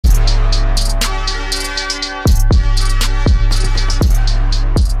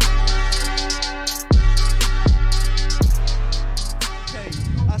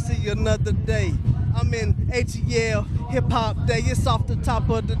ATL Hip Hop Day. It's off the top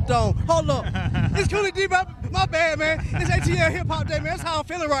of the dome. Hold up. It's Kooley D, my bad, man. It's ATL Hip Hop Day, man. That's how I'm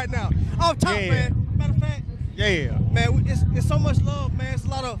feeling right now. Off top, man. Matter of fact. Yeah. Man, it's so much love, man. It's a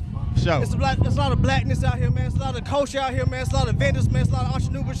lot of it's a lot of blackness out here, man. It's a lot of culture out here, man. It's a lot of vendors, man. It's a lot of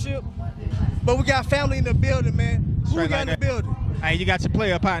entrepreneurship. But we got family in the building, man. Who we got in the building? Hey, you got your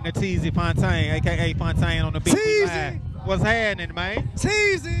player partner, Teezy Fontaine, a.k.a. Fontaine on the beat. Teezy! What's happening, man?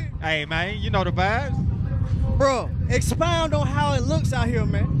 Teezy! Hey, man, you know the vibes. Bro, expound on how it looks out here,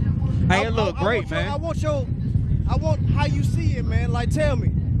 man. Hey, it look great, man. I want how you see it, man. Like, tell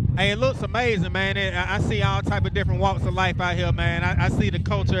me. Hey, it looks amazing, man. I see all type of different walks of life out here, man. I see the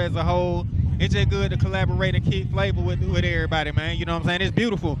culture as a whole. It's just good to collaborate and keep flavor with everybody, man. You know what I'm saying? It's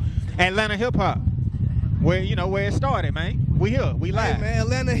beautiful. Atlanta hip hop, where it started, man. We here, we live. Hey, man,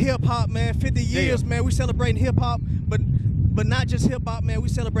 Atlanta hip hop, man. 50 years, man. We celebrating hip hop, but not just hip hop, man. We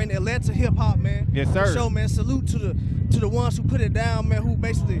celebrating Atlanta hip hop, man. Yes, sir. For sure, man. Salute to the ones who put it down, man. Who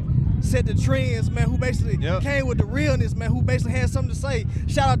basically set the trends, man. Who basically came with the realness, man. Who basically had something to say.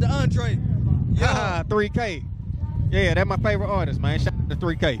 Shout out to Andre. Yeah, 3K. Yeah, that's my favorite artist, man. Shout out to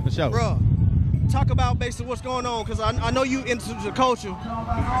 3K for sure. Bro, talk about basically what's going on, because I know you into the culture.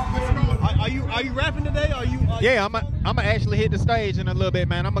 Are you rapping today? Yeah, I'm gonna actually hit the stage in a little bit,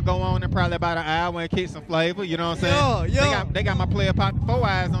 man. I'm gonna go on in probably about an hour and kick some flavor. You know what I'm saying? Yeah. They got my player partner 4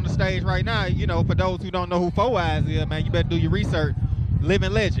 Eyes on the stage right now. You know, for those who don't know who 4 Eyes is, man, you better do your research.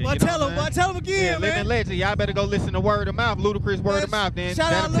 Living legend. Well, tell him again, yeah, man. Living legend. Y'all better go listen to Word of Mouth, Ludacris Word of Mouth. Then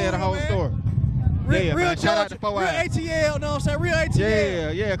that'll tell the whole story. Real shout out to 4 Eyes. Real ATL, know what I'm saying? Real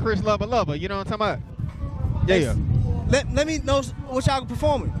ATL. Yeah, Chris Lover. You know what I'm talking about? Yeah. Let me know what y'all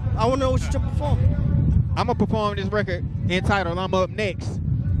performing. I want to know what you're performing. I'm going to perform this record entitled I'm Up Next.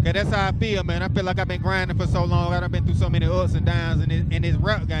 Cause that's how I feel, man. I feel like I've been grinding for so long. I've been through so many ups and downs in this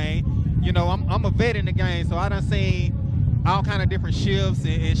rap game. You know, I'm a vet in the game, so I done seen all kind of different shifts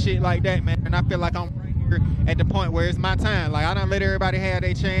and shit like that, man. And I feel like I'm right here at the point where it's my time. Like, I done let everybody have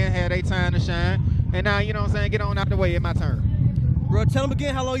their chance, have their time to shine. And now, you know what I'm saying, get on out the way, it's my turn. Bro, tell them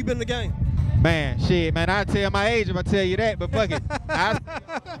again how long you been in the game. Man, shit, man, I'd tell my age if I tell you that, but fuck it.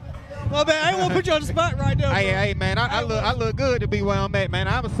 Well, man, I ain't want to put you on the spot right there, bro. Hey, man, I look good to be where I'm at, man.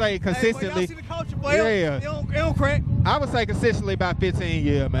 I would say consistently. Hey, boy, y'all see the culture, boy. It don't crack. I would say consistently about 15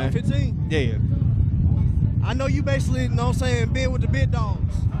 years, man. 15? Yeah. I know you basically, you know what I'm saying, been with the big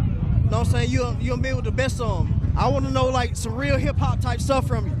dogs. You know what I'm saying? You been with the best of them. I want to know, like, some real hip-hop type stuff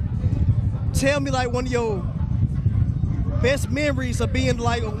from you. Tell me, like, one of your best memories of being,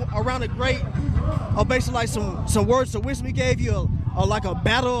 like, around a great, or basically, like, some words of wisdom he gave you, or like a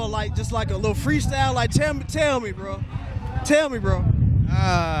battle, or like just like a little freestyle. Like, tell me, bro. Tell me, bro. All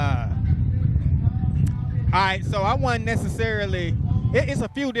right, so I wasn't necessarily, it's a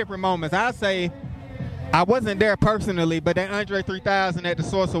few different moments. I say I wasn't there personally, but that Andre 3000 at the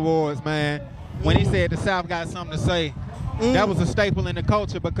Source Awards, man, when he said the South got something to say, that was a staple in the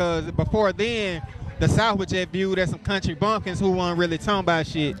culture, because before then, the South was just viewed as some country bumpkins who weren't really talking about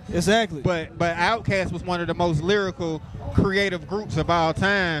shit. Exactly. But Outkast was one of the most lyrical, creative groups of all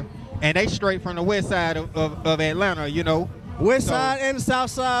time, and they straight from the west side of Atlanta, you know. West side and the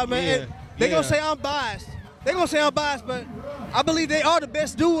south side, man. Yeah, they gonna say I'm biased. They gonna say I'm biased, but I believe they are the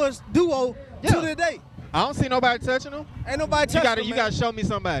best duo to the day. I don't see nobody touching them. Ain't nobody touching them. You gotta show me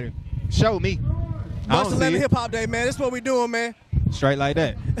somebody. Show me. Bust Atlanta Hip Hop Day, man. That's what we doing, man. Straight like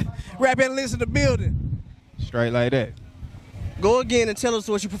that. Rap analysts in the building. Straight like that. Go again and tell us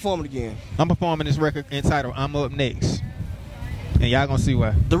what you performing again. I'm performing this record entitled I'm Up Next. And y'all gonna see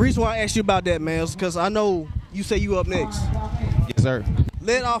why. The reason why I asked you about that, man, is because I know you say you up next. Yes, sir.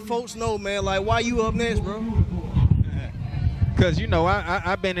 Let our folks know, man, like, why you up next, bro? Because, you know,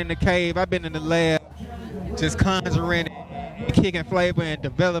 I've been in the cave, I've been in the lab, just conjuring and kicking flavor and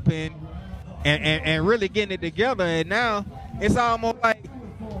developing and really getting it together. And now it's almost like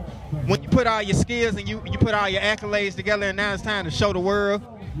when you put all your skills and you put all your accolades together, and now it's time to show the world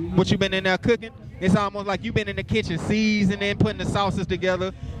what you've been in there cooking. It's almost like you've been in the kitchen seasoning, putting the sauces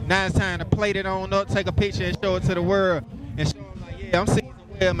together. Now it's time to plate it on up, take a picture and show it to the world. And show them like, yeah, I'm seasoned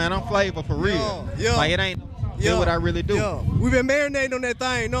well, man. I'm flavor for real. Like, it ain't what I really do. We've been marinating on that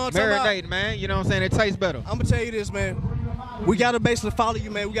thing. You know what I'm talking about? Man. You know what I'm saying? It tastes better. I'm going to tell you this, man. We got to basically follow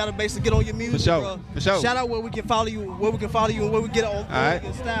you, man. We got to basically get on your music, bro. For sure. Shout out where we can follow you, and where we can get on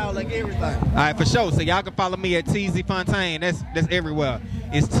style, like everything. All right, for sure. So y'all can follow me at Teezy Fontaine. That's everywhere.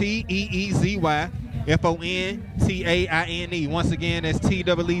 It's Teezy Fontaine. Once again, that's Teezy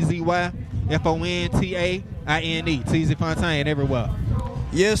Fontaine. Teezy Fontaine everywhere.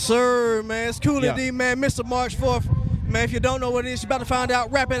 Yes, sir, man. It's Kooley D, man. Mr. March 4th. Man, if you don't know what it is, you about to find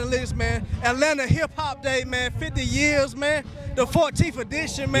out. Rap Analytics, man. Atlanta Hip Hop Day, man. 50 years, man. The 14th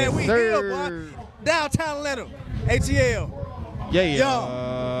edition, man. Yes, we sir. here, boy. Downtown Atlanta. ATL.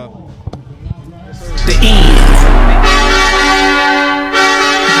 Yeah. The end.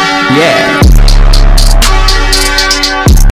 Yeah.